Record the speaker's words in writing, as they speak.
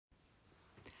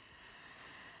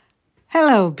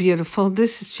Hello, beautiful.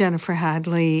 This is Jennifer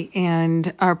Hadley,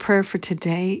 and our prayer for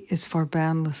today is for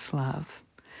boundless love,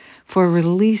 for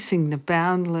releasing the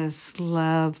boundless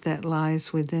love that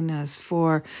lies within us,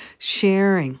 for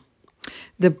sharing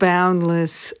the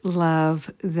boundless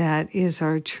love that is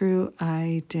our true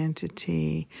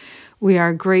identity. We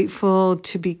are grateful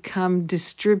to become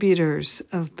distributors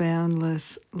of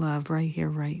boundless love right here,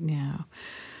 right now.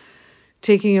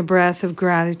 Taking a breath of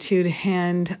gratitude,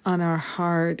 hand on our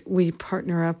heart, we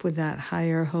partner up with that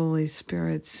higher Holy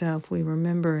Spirit self. We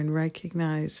remember and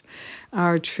recognize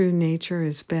our true nature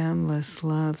is boundless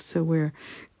love. So we're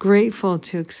grateful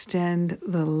to extend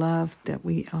the love that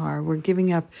we are. We're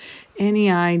giving up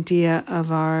any idea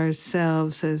of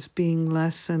ourselves as being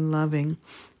less than loving,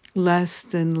 less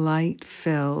than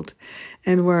light-filled,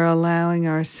 and we're allowing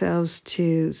ourselves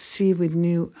to see with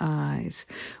new eyes.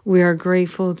 We are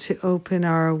grateful to open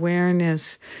our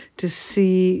awareness to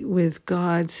see with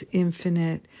God's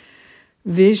infinite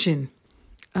vision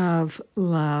of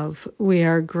love. We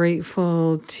are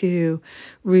grateful to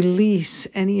release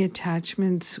any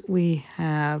attachments we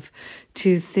have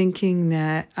to thinking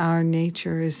that our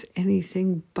nature is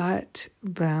anything but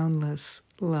boundless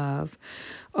love.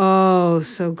 Oh,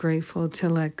 so grateful to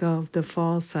let go of the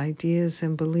false ideas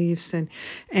and beliefs and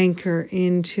anchor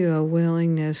into a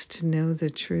willingness to know the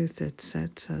truth that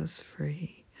sets us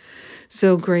free.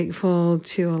 So grateful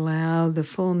to allow the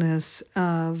fullness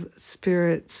of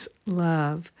Spirit's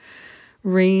love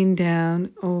rain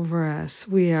down over us.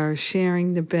 We are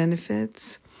sharing the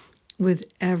benefits with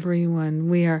everyone.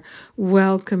 We are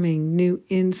welcoming new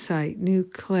insight, new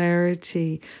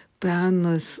clarity.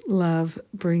 Boundless love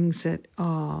brings it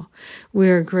all.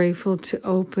 We are grateful to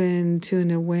open to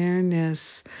an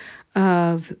awareness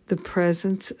of the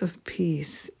presence of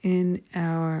peace in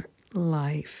our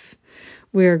life.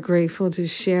 We are grateful to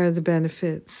share the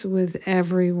benefits with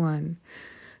everyone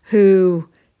who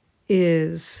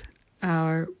is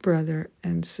our brother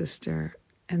and sister,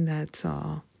 and that's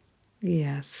all.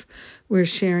 Yes, we're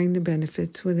sharing the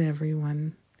benefits with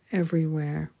everyone,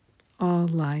 everywhere, all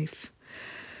life.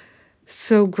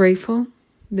 So grateful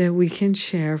that we can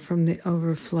share from the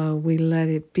overflow. We let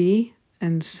it be,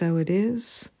 and so it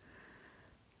is.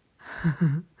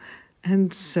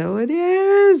 And so it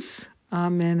is.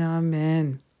 Amen,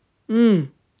 amen.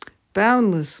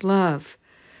 Boundless love.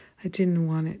 I didn't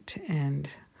want it to end.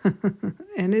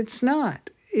 And it's not.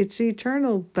 It's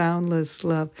eternal boundless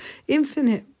love,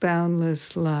 infinite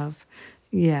boundless love.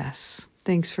 Yes.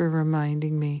 Thanks for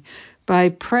reminding me. By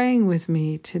praying with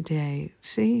me today.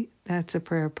 See, that's a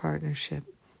prayer partnership.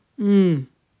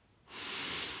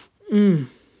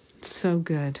 So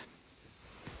good.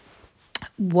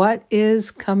 What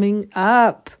is coming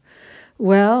up?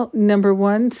 Well, number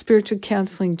 1, spiritual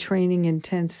counseling training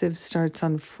intensive starts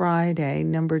on Friday.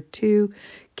 Number 2,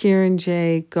 Kieran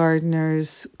J.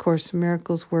 Gardner's Course in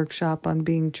Miracles workshop on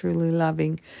being truly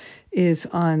loving is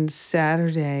on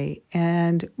Saturday,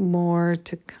 and more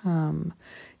to come.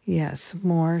 Yes,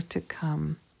 more to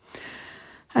come.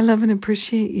 I love and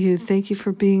appreciate you. Thank you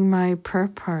for being my prayer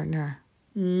partner.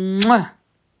 Mwah!